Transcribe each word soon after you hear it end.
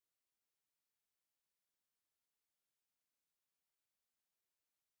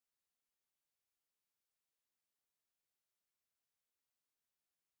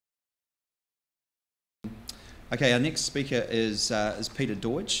Okay, our next speaker is Peter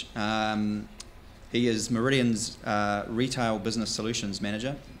Doidge. He is Meridian's Retail Business Solutions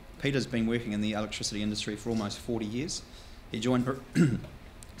Manager. Peter's been working in the electricity industry for almost 40 years. He joined,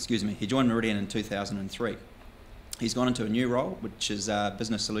 he joined Meridian in 2003. He's gone into a new role, which is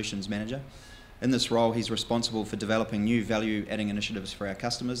Business Solutions Manager. In this role, he's responsible for developing new value-adding initiatives for our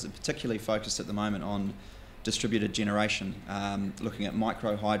customers, and particularly focused at the moment on distributed generation, looking at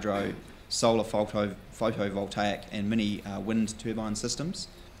micro hydro, solar photovoltaic and mini wind turbine systems.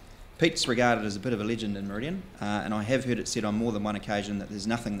 Pete's regarded as a bit of a legend in Meridian, and I have heard it said on more than one occasion that there's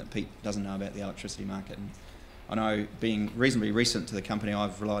nothing that Pete doesn't know about the electricity market. And I know, being reasonably recent to the company,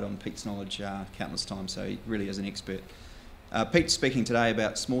 I've relied on Pete's knowledge countless times, so he really is an expert. Pete's speaking today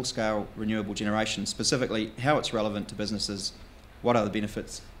about small-scale renewable generation, specifically how it's relevant to businesses, what are the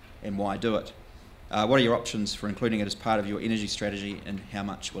benefits, and why do it. What are your options for including it as part of your energy strategy, and how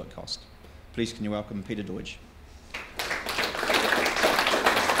much will it cost? Please can you welcome Peter Doidge.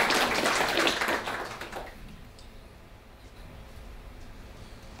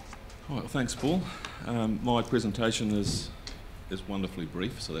 Well, thanks, Paul. My presentation is wonderfully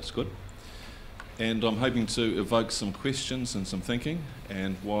brief, so that's good. And I'm hoping to evoke some questions and some thinking.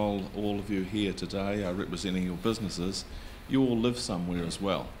 And while all of you here today are representing your businesses, you all live somewhere as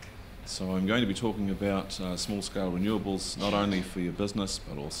well. So I'm going to be talking about small-scale renewables, not only for your business,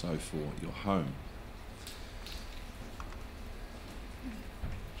 but also for your home.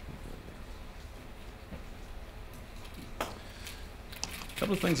 A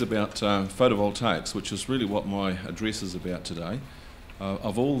couple of things about photovoltaics, which is really what my address is about today.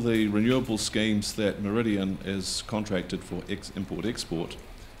 Of all the renewable schemes that Meridian is contracted for import-export,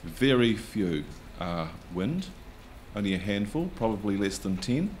 very few are wind, only a handful, probably less than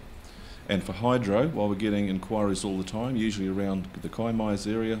 10. And for hydro, while we're getting inquiries all the time, usually around the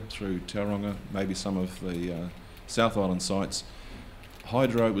Kaimais area, through Tauranga, maybe some of the South Island sites,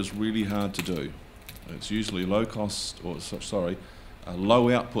 hydro is really hard to do. It's usually low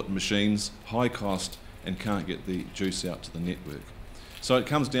output machines, high cost, and can't get the juice out to the network. So it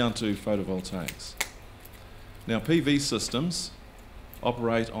comes down to photovoltaics. Now, PV systems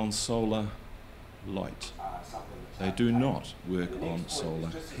operate on solar light. They do not work on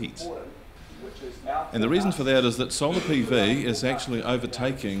solar heat. And the reason for that is that solar PV is actually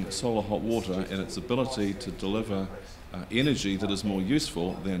overtaking solar hot water in its ability to deliver energy that is more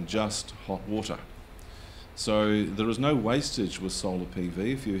useful than just hot water. So there is no wastage with solar PV.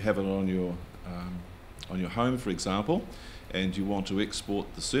 If you have it on your home, for example, and you want to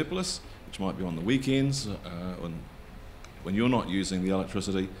export the surplus, which might be on the weekends when you're not using the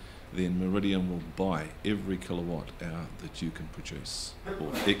electricity, then Meridian will buy every kilowatt hour that you can produce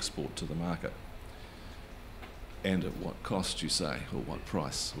or export to the market. And at what cost, you say, or what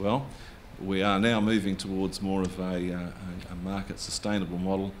price? Well, we are now moving towards more of a market sustainable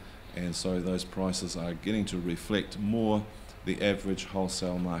model, and so those prices are getting to reflect more the average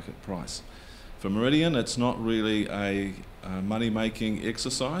wholesale market price. For Meridian, it's not really a money-making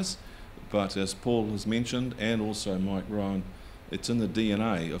exercise, but as Paul has mentioned, and also Mike Rowan, it's in the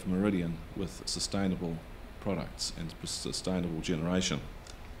DNA of Meridian with sustainable products and sustainable generation.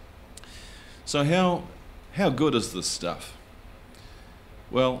 So how good is this stuff?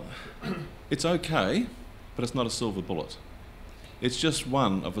 Well, it's okay, but it's not a silver bullet. It's just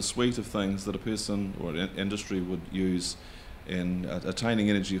one of a suite of things that a person or an industry would use in attaining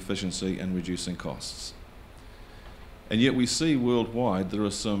energy efficiency and reducing costs. And yet we see worldwide there are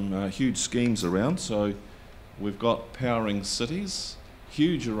some huge schemes around. So we've got powering cities,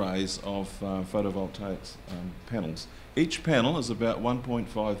 huge arrays of photovoltaic panels. Each panel is about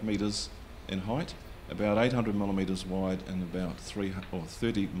 1.5 metres in height, about 800 millimetres wide, and about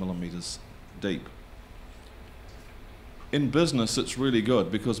 30 millimetres deep. In business, it's really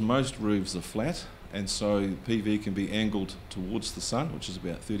good because most roofs are flat, and so PV can be angled towards the sun, which is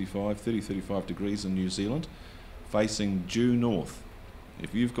about 30-35 degrees in New Zealand, facing due north.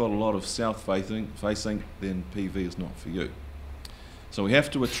 If you've got a lot of south facing, then PV is not for you. So we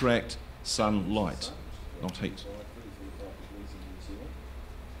have to attract sunlight, not heat.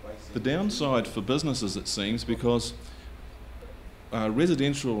 The downside for businesses, it seems, because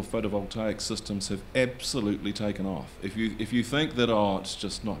residential photovoltaic systems have absolutely taken off. If you think that, oh, it's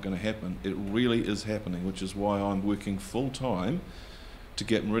just not going to happen, it really is happening, which is why I'm working full-time to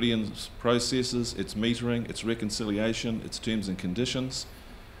get Meridian's processes, its metering, its reconciliation, its terms and conditions,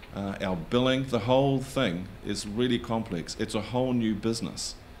 our billing. The whole thing is really complex. It's a whole new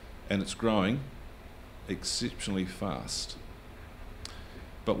business, and it's growing exceptionally fast.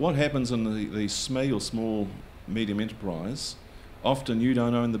 But what happens in the SME or small medium enterprise, often you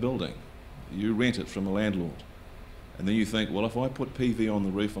don't own the building. You rent it from a landlord. And then you think, well, if I put PV on the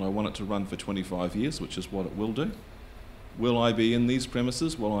roof and I want it to run for 25 years, which is what it will do, will I be in these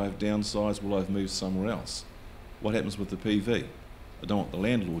premises? Will I have downsized? Will I have moved somewhere else? What happens with the PV? I don't want the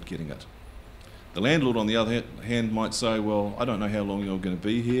landlord getting it. The landlord, on the other hand, might say, well, I don't know how long you're going to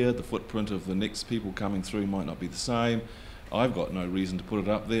be here. The footprint of the next people coming through might not be the same. I've got no reason to put it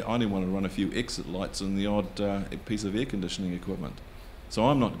up there. I only want to run a few exit lights and the odd piece of air conditioning equipment. So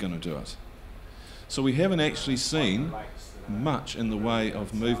I'm not going to do it. So we haven't actually seen much in the way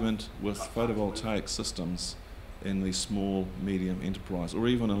of movement with photovoltaic systems in the small, medium enterprise, or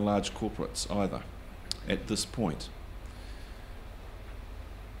even in large corporates either, at this point.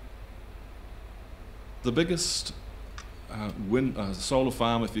 The biggest solar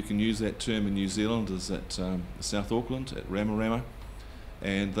farm, if you can use that term, in New Zealand is at South Auckland, at Ramarama,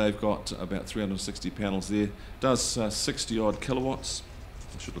 and they've got about 360 panels there. Does 60 odd kilowatts.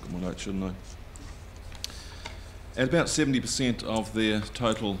 I should look at my notes, shouldn't I? And about 70% of their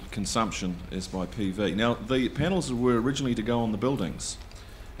total consumption is by PV. Now, the panels were originally to go on the buildings,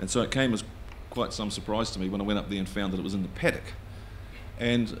 and so it came as quite some surprise to me when I went up there and found that it was in the paddock.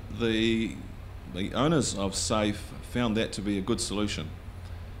 And the owners of SAFE found that to be a good solution.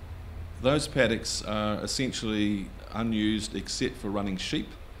 Those paddocks are essentially unused except for running sheep,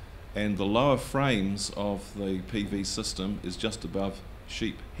 and the lower frames of the PV system is just above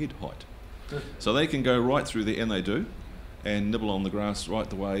sheep head height. So they can go right through there, and they do, and nibble on the grass right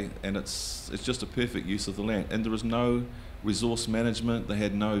the way, and it's just a perfect use of the land. And there is no resource management. They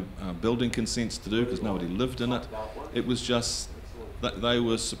had no building consents to do because nobody lived in it. It was just that they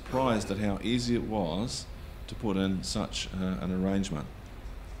were surprised at how easy it was to put in such an arrangement.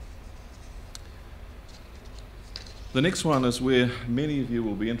 The next one is where many of you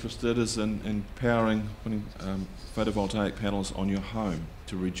will be interested, is in putting photovoltaic panels on your home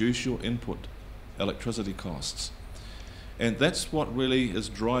to reduce your input electricity costs. And that's what really is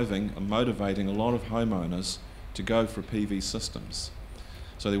driving and motivating a lot of homeowners to go for PV systems.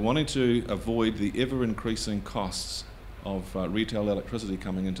 So they're wanting to avoid the ever-increasing costs of retail electricity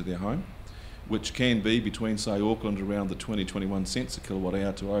coming into their home, which can be between, say, Auckland around the 20-21 cents a kilowatt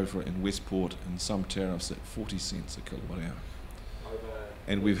hour to over in Westport and some tariffs at 40 cents a kilowatt hour.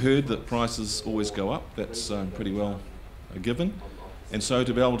 And we've heard that prices always go up. That's pretty well a given. And so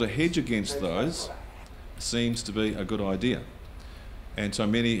to be able to hedge against those seems to be a good idea. And so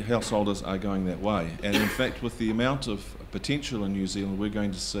many householders are going that way. And in fact, with the amount of potential in New Zealand, we're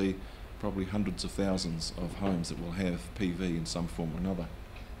going to see probably hundreds of thousands of homes that will have PV in some form or another.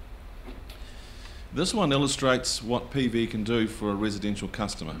 This one illustrates what PV can do for a residential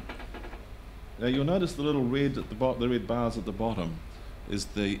customer. Now you'll notice the little red at the bottom, the red bars at the bottom, is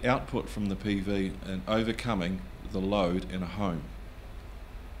the output from the PV and overcoming the load in a home.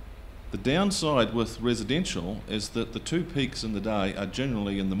 The downside with residential is that the two peaks in the day are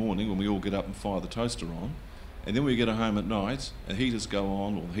generally in the morning when we all get up and fire the toaster on, and then we get home at night, and heaters go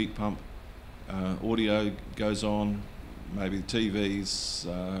on, or the heat pump, audio goes on, maybe the TVs,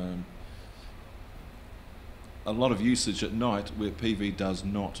 a lot of usage at night where PV does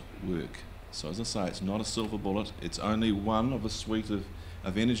not work. So as I say, it's not a silver bullet, it's only one of a suite of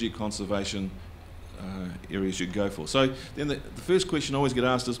energy conservation areas you go for. So then the first question I always get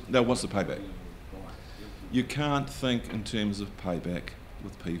asked is, now what's the payback? You can't think in terms of payback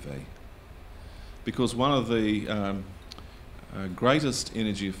with PV, because one of the greatest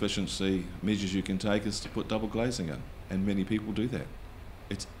energy efficiency measures you can take is to put double glazing in, and many people do that.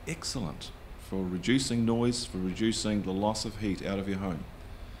 It's excellent for reducing noise, for reducing the loss of heat out of your home.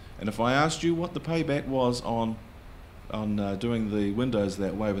 And if I asked you what the payback was on doing the windows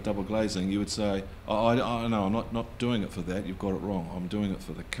that way with double glazing, you would say, oh, no, I'm not doing it for that, you've got it wrong. I'm doing it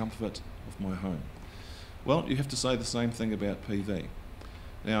for the comfort of my home. Well, you have to say the same thing about PV.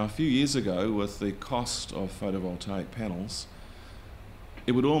 Now, a few years ago, with the cost of photovoltaic panels,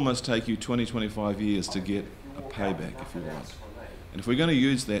 it would almost take you 20-25 years to get a payback, if you like. And if we're going to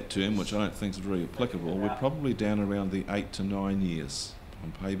use that term, which I don't think is very applicable, we're probably down around the 8 to 9 years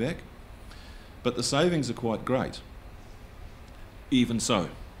on payback. But the savings are quite great. Even so.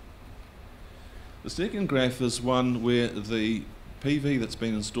 The second graph is one where the PV that's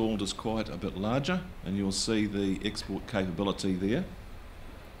been installed is quite a bit larger, and you'll see the export capability there.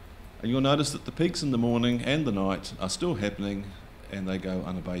 And you'll notice that the peaks in the morning and the night are still happening, and they go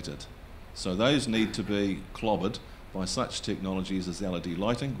unabated. So those need to be clobbered by such technologies as LED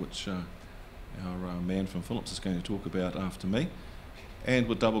lighting, which our man from Philips is going to talk about after me, and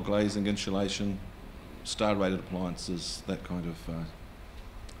with double glazing, insulation, star-rated appliances, that kind of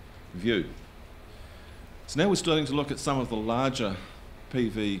view. So now we're starting to look at some of the larger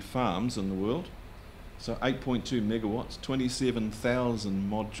PV farms in the world. So 8.2 megawatts,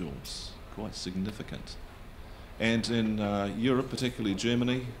 27,000 modules, quite significant. And in Europe, particularly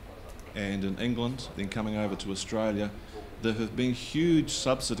Germany and in England, then coming over to Australia, there have been huge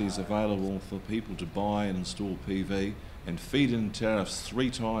subsidies available for people to buy and install PV and feed-in tariffs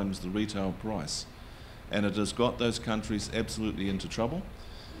 3 times the retail price. And it has got those countries absolutely into trouble.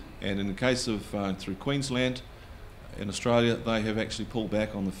 And in the case of through Queensland, in Australia, they have actually pulled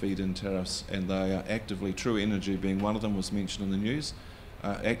back on the feed-in tariffs, and they are actively, True Energy being one of them, was mentioned in the news,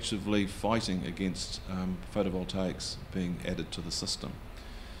 actively fighting against photovoltaics being added to the system.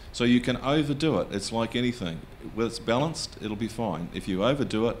 So you can overdo it. It's like anything. When it's balanced, it'll be fine. If you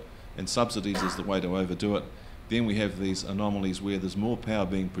overdo it, and subsidies is the way to overdo it, then we have these anomalies where there's more power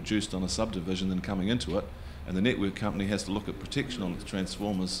being produced on a subdivision than coming into it, and the network company has to look at protection on its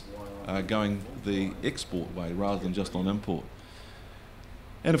transformers going the export way rather than just on import.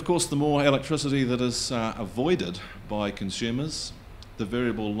 And of course, the more electricity that is avoided by consumers, the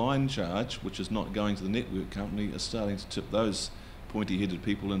variable line charge, which is not going to the network company, is starting to tip those pointy-headed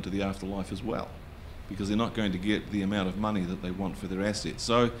people into the afterlife as well, because they're not going to get the amount of money that they want for their assets.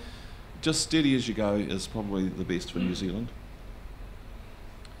 So just steady as you go is probably the best for New Zealand.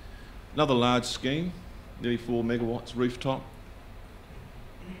 Another large scheme, nearly 4 megawatts rooftop,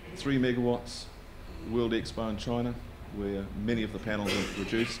 3 megawatts, World Expo in China, where many of the panels are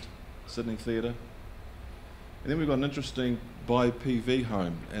produced, Sydney Theatre. And then we've got an interesting by PV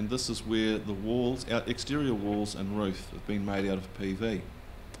home, and this is where the walls, our exterior walls and roof have been made out of PV.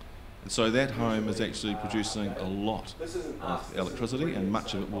 And so that home is actually producing a lot of electricity, and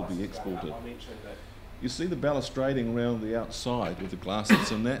much of it will be exported. You see the balustrading around the outside with the glass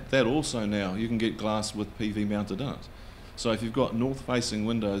that's in that? That also now, you can get glass with PV mounted in it. So if you've got north-facing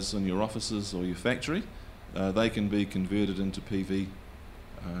windows in your offices or your factory, they can be converted into PV,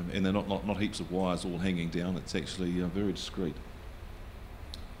 and they're not heaps of wires all hanging down. It's actually very discreet.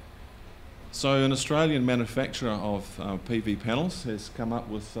 So an Australian manufacturer of PV panels has come up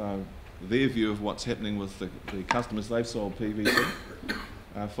with their view of what's happening with the customers they've sold PV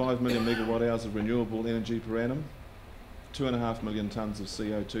to. 5 million megawatt hours of renewable energy per annum, 2.5 million tonnes of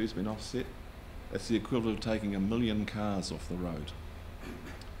CO2 has been offset. That's the equivalent of taking 1 million cars off the road,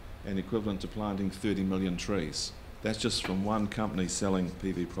 and equivalent to planting 30 million trees. That's just from one company selling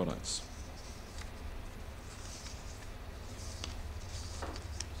PV products.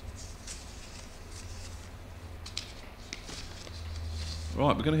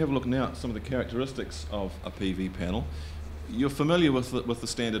 Right, we're going to have a look now at some of the characteristics of a PV panel. You're familiar with the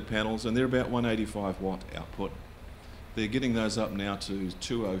standard panels, and they're about 185 watt output. They're getting those up now to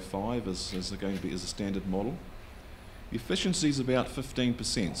 205 as they're going to be as a standard model. The efficiency is about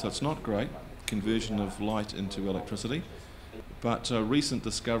 15%, so it's not great, conversion of light into electricity. But recent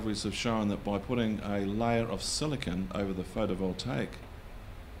discoveries have shown that by putting a layer of silicon over the photovoltaic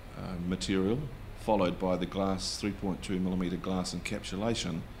material, followed by the glass, 3.2mm glass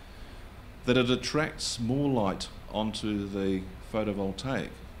encapsulation, that it attracts more light onto the photovoltaic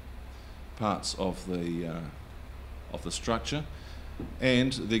parts of the structure,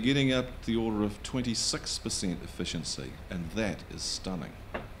 and they're getting up the order of 26% efficiency, and that is stunning.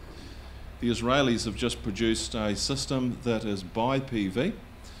 The Israelis have just produced a system that is by PV,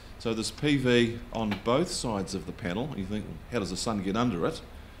 so there's PV on both sides of the panel. You think, how does the sun get under it?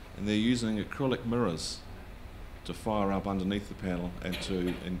 And they're using acrylic mirrors to fire up underneath the panel and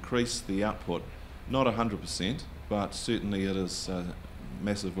to increase the output, not 100%, but certainly it has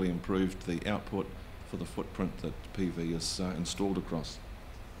massively improved the output for the footprint that PV is installed across.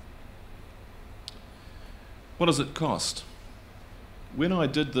 What does it cost? When I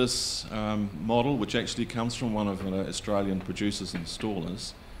did this model, which actually comes from one of the Australian producers and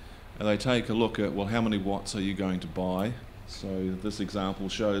installers, they take a look at, well, how many watts are you going to buy? So this example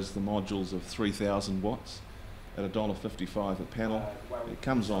shows the modules of 3,000 watts at $1.55 a panel. It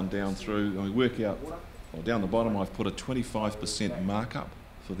comes on down through, and we work out, well, down the bottom I've put a 25% markup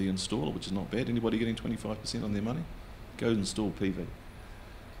for the installer, which is not bad. Anybody getting 25% on their money? Go and install PV.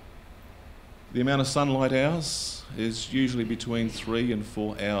 The amount of sunlight hours is usually between 3 and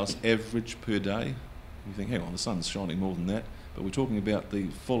 4 hours average per day. You think, hang on, the sun's shining more than that, but we're talking about the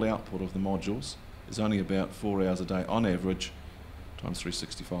full output of the modules is only about 4 hours a day on average, times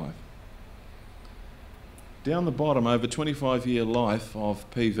 365. Down the bottom, over 25-year life of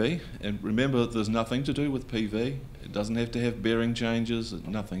PV, and remember there's nothing to do with PV, it doesn't have to have bearing changes,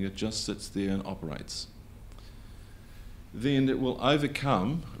 nothing, it just sits there and operates. Then it will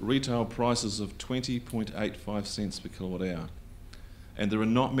overcome retail prices of 20.85 cents per kilowatt hour. And there are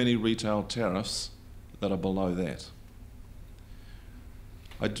not many retail tariffs that are below that.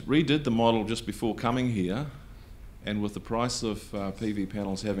 I redid the model just before coming here, and with the price of PV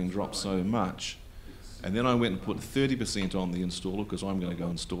panels having dropped so much, and then I went and put 30% on the installer because I'm going to go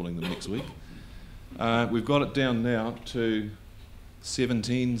installing them next week. We've got it down now to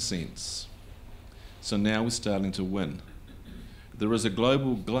 17 cents. So now we're starting to win. There is a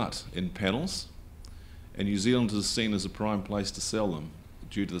global glut in panels, and New Zealand is seen as a prime place to sell them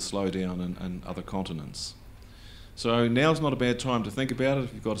due to the slowdown in other continents. So now's not a bad time to think about it.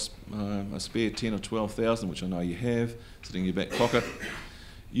 If you've got a spare 10 or 12,000, which I know you have, sitting in your back pocket,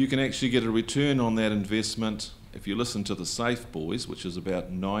 you can actually get a return on that investment if you listen to the safe boys, which is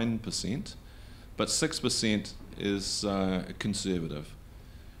about 9%, but 6% is conservative.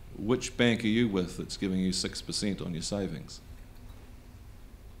 Which bank are you with that's giving you 6% on your savings?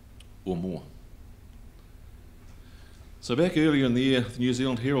 Or more? So back earlier in the year, the New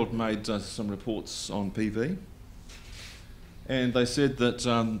Zealand Herald made some reports on PV, and they said that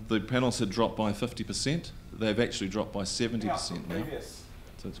the panels had dropped by 50%. They've actually dropped by 70% now,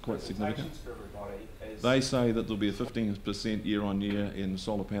 so it's quite significant. They say that there'll be a 15% year on year in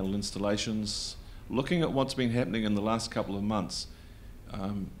solar panel installations. Looking at what's been happening in the last couple of months,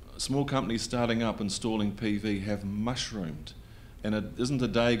 small companies starting up installing PV have mushroomed, and it isn't a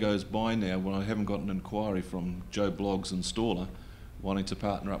day goes by now when I haven't got an inquiry from Joe Blogg's installer wanting to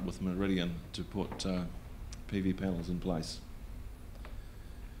partner up with Meridian to put PV panels in place.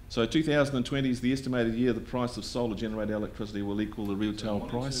 So 2020 is the estimated year the price of solar generated electricity will equal the retail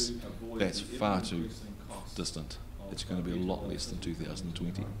price. That's far too distant. It's going to be a lot less than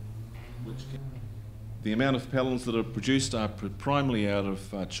 2020. The amount of panels that are produced are primarily out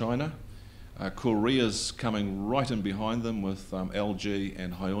of China. Korea's coming right in behind them with LG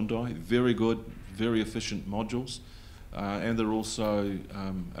and Hyundai. Very good, very efficient modules. And there are also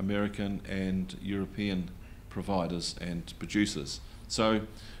American and European providers and producers. So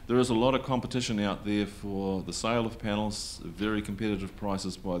there is a lot of competition out there for the sale of panels, very competitive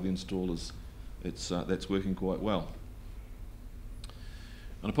prices by the installers. That's working quite well.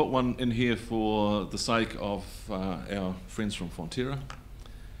 I'm going to put one in here for the sake of our friends from Fonterra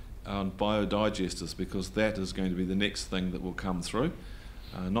on biodigesters, because that is going to be the next thing that will come through.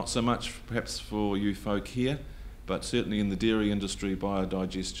 Not so much perhaps for you folk here, but certainly in the dairy industry,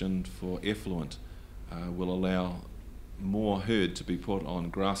 biodigestion for effluent will allow more herd to be put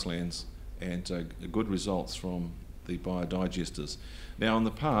on grasslands, and good results from the biodigesters. Now in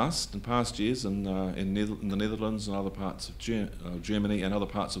past years in the Netherlands and other parts of Germany and other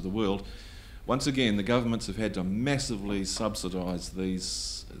parts of the world, once again the governments have had to massively subsidise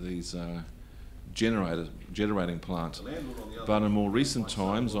these generating plant. But in more recent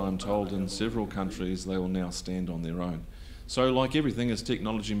times, I'm told in several countries they will now stand on their own. So like everything, as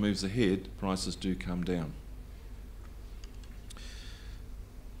technology moves ahead, prices do come down.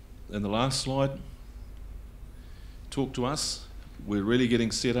 And the last slide, talk to us. We're really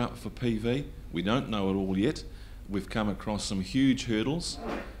getting set up for PV. We don't know it all yet. We've come across some huge hurdles,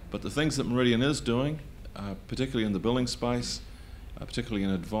 but the things that Meridian is doing, particularly in the billing space, particularly in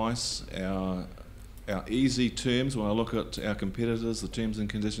advice, our easy terms, when I look at our competitors, the terms and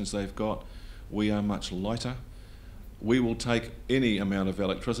conditions they've got, we are much lighter. We will take any amount of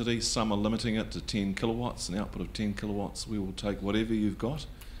electricity. Some are limiting it to 10 kilowatts, an output of 10 kilowatts. We will take whatever you've got,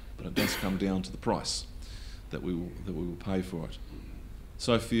 but it does come down to the price that we will pay for it.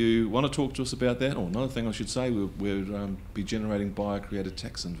 So if you want to talk to us about that, or another thing I should say, we'll be generating bio-created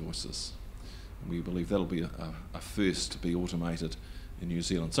tax invoices. We believe that'll be a first to be automated in New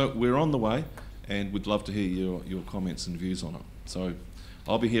Zealand. So we're on the way, and we'd love to hear your comments and views on it. So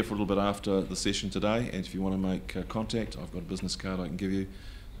I'll be here for a little bit after the session today, and if you want to make contact, I've got a business card I can give you.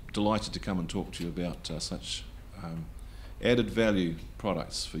 Delighted to come and talk to you about such added value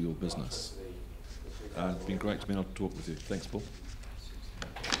products for your business. It's been great to be able to talk with you. Thanks, Paul.